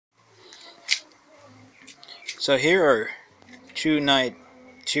So here are two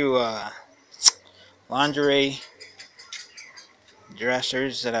lingerie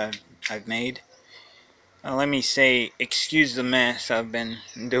dressers that I've made. Let me say, excuse the mess. I've been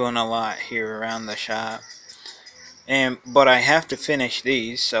doing a lot here around the shop, but I have to finish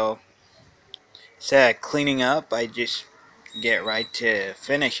these. So instead of cleaning up, I just get right to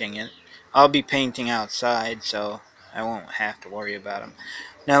finishing it. I'll be painting outside, so I won't have to worry about them.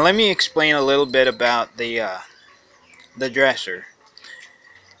 Now let me explain a little bit about the dresser.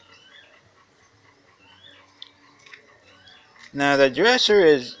 Now the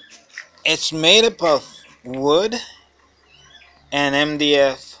dresser it's made up of wood and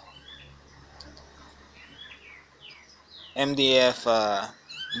MDF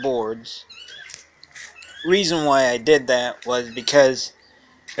boards. Reason why I did that was because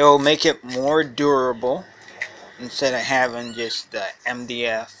it will make it more durable instead of having just the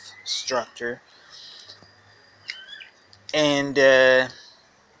MDF structure. And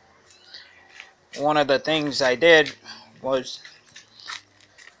one of the things I did was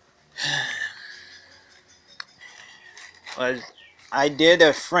I did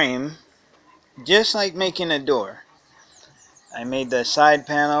a frame just like making a door. I made the side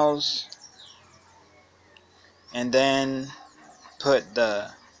panels and then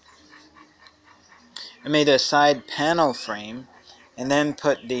I made a side panel frame and then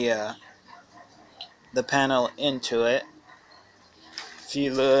put the panel into it. If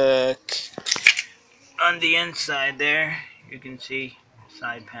you look on the inside there, you can see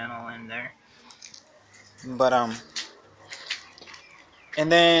side panel in there. But and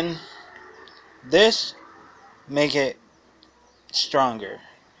then this make it stronger.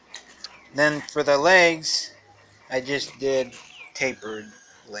 Then for the legs, I just did tapered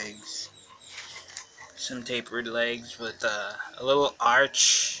legs. Some tapered legs with a little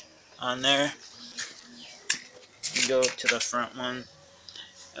arch on there. You go to the front one,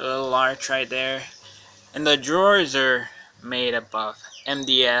 a little arch right there. And the drawers are made up of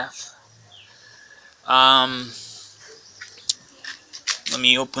MDF. Let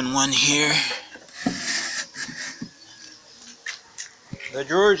me open one here. The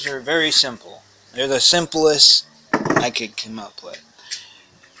drawers are very simple. They're the simplest I could come up with.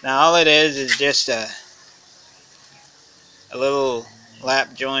 Now all it is just a little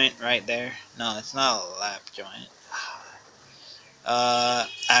lap joint right there. No, it's not a lap joint. I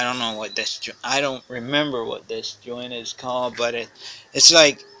don't know what I don't remember what this joint is called, but it's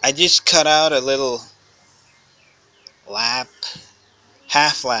like I just cut out a little lap,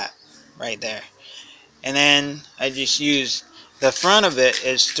 half lap right there. And then I just use the front of it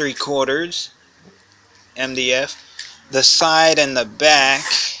is 3/4 MDF. The side and the back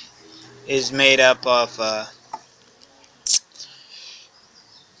is made up of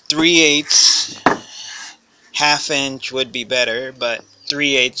 3/8. Half inch would be better, but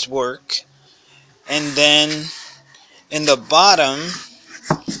 3/8 work. And then in the bottom,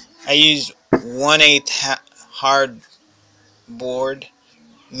 I use 1/8 hard board,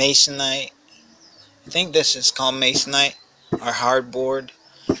 masonite. I think this is called masonite or hardboard.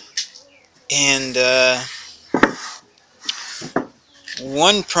 And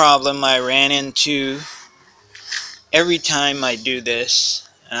one problem I ran into every time I do this,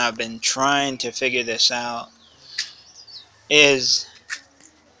 and I've been trying to figure this out, is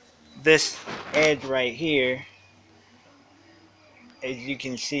this edge right here. As you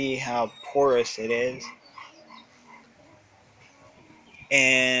can see how porous it is.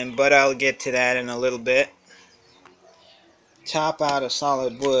 But I'll get to that in a little bit. Top out a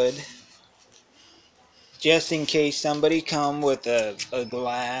solid wood, just in case somebody come with a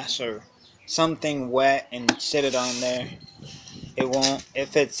glass or something wet and sit it on there. It won't,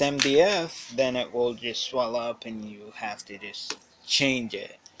 if it's MDF, then it will just swell up and you have to just change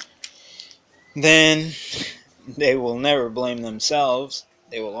it. Then they will never blame themselves.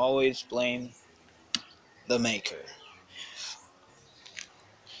 They will always blame the maker.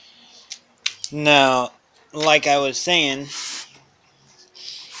 Now, like I was saying,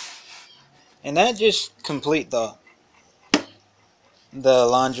 and that just complete the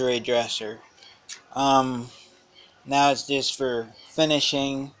lingerie dresser. Now it's just for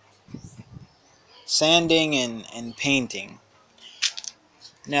finishing, sanding, and painting.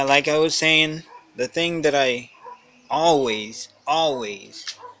 Now, like I was saying, the thing that I always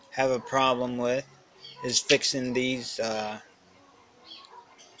have a problem with is fixing these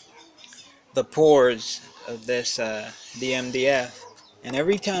the pores of this the MDF. And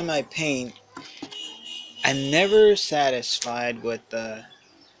every time I paint, I'm never satisfied with the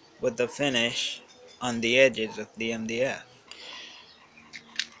finish on the edges of the MDF.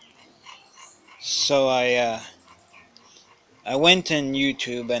 So I I went on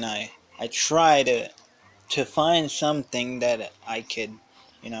YouTube and I tried to find something that I could,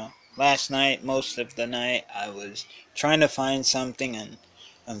 last night, most of the night, I was trying to find something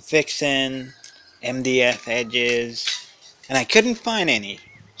and fixing MDF edges, and I couldn't find any.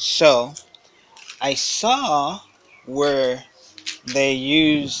 So I saw where they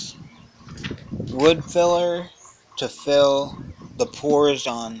use wood filler to fill the pores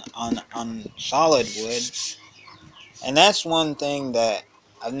on solid wood, and that's one thing that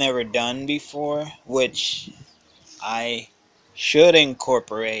I've never done before, which I should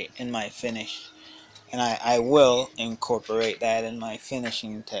incorporate in my finish, and I will incorporate that in my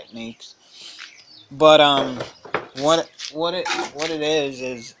finishing techniques. But what it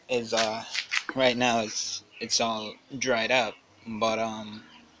is right now it's all dried up, but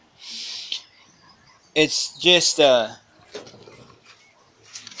it's just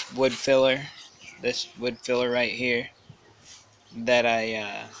wood filler, this wood filler right here, that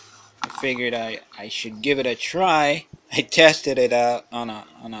I figured I should give it a try. I tested it out on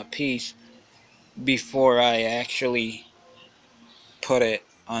a piece before I actually put it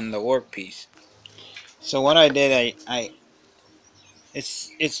on the workpiece. So what I did,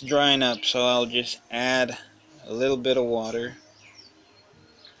 it's drying up, so I'll just add a little bit of water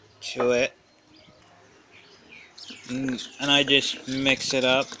to it, and I just mix it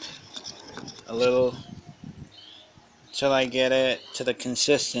up a little till I get it to the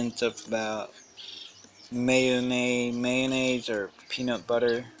consistency of about mayonnaise or peanut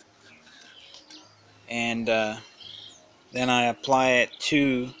butter, and then I apply it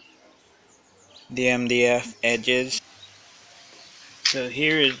to the MDF edges. So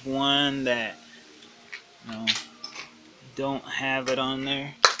here is one that don't have it on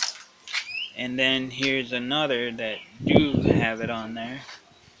there, and then here's another that do have it on there.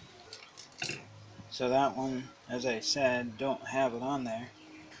 So that one, as I said, don't have it on there,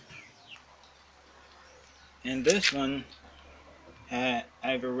 and this one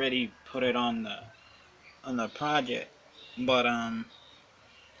I've already put it on the project. But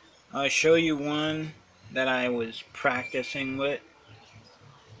I'll show you one that I was practicing with,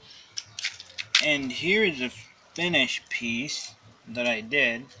 and here is a finished piece that I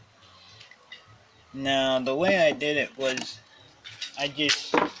did. Now the way I did it was I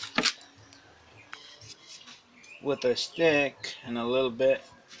just, with a stick and a little bit,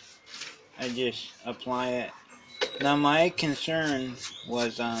 I just apply it. Now my concern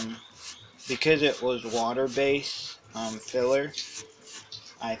was because it was water-based filler,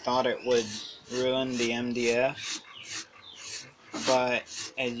 I thought it would ruin the MDF, but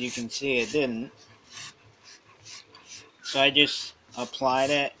as you can see it didn't. So I just applied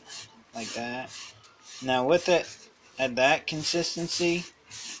it like that. Now with it at that consistency,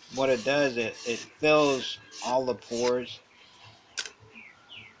 what it does, it fills all the pores.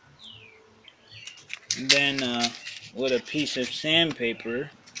 And then with a piece of sandpaper,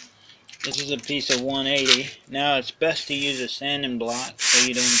 this is a piece of 180. Now it's best to use a sanding block so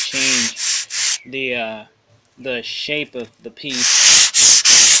you don't change the shape of the piece.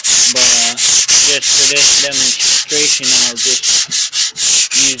 But just for this demonstration, I'll just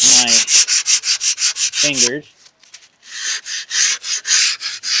use my fingers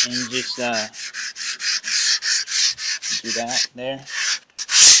and just do that there.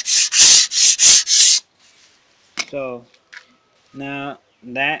 So now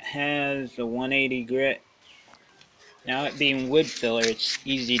that has a 180 grit. Now it being wood filler, it's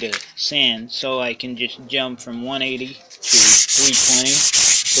easy to sand, so I can just jump from 180 to 320.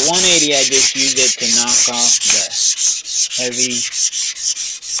 The 180 I just use it to knock off the heavy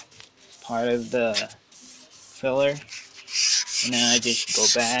part of the filler, and then I just go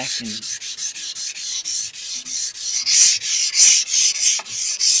back and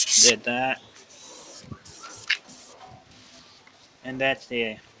did that, and that's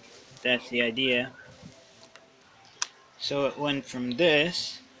the idea. So it went from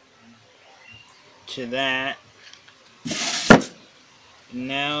this to that,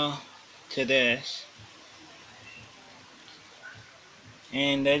 now to this,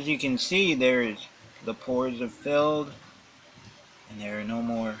 and as you can see, the pores are filled, and there are no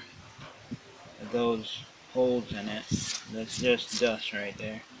more of those holes in it. That's just dust right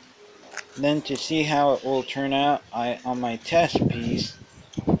there. Then to see how it will turn out, on my test piece,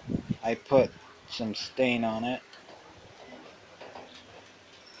 I put some stain on it,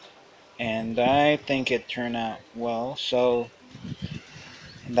 and I think it turned out well. So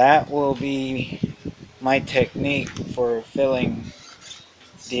that will be my technique for filling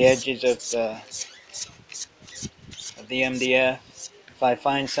the edges of the MDF. If I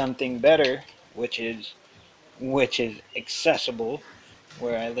find something better, which is which is accessible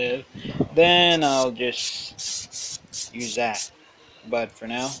where I live, then I'll just use that. But for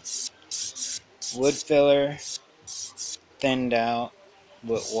now, wood filler, thinned out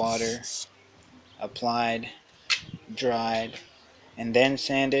with water, applied, dried, and then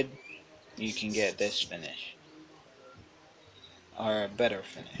sanded, you can get this finish, or a better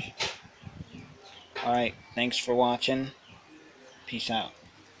finish. Alright, thanks for watching. Peace out.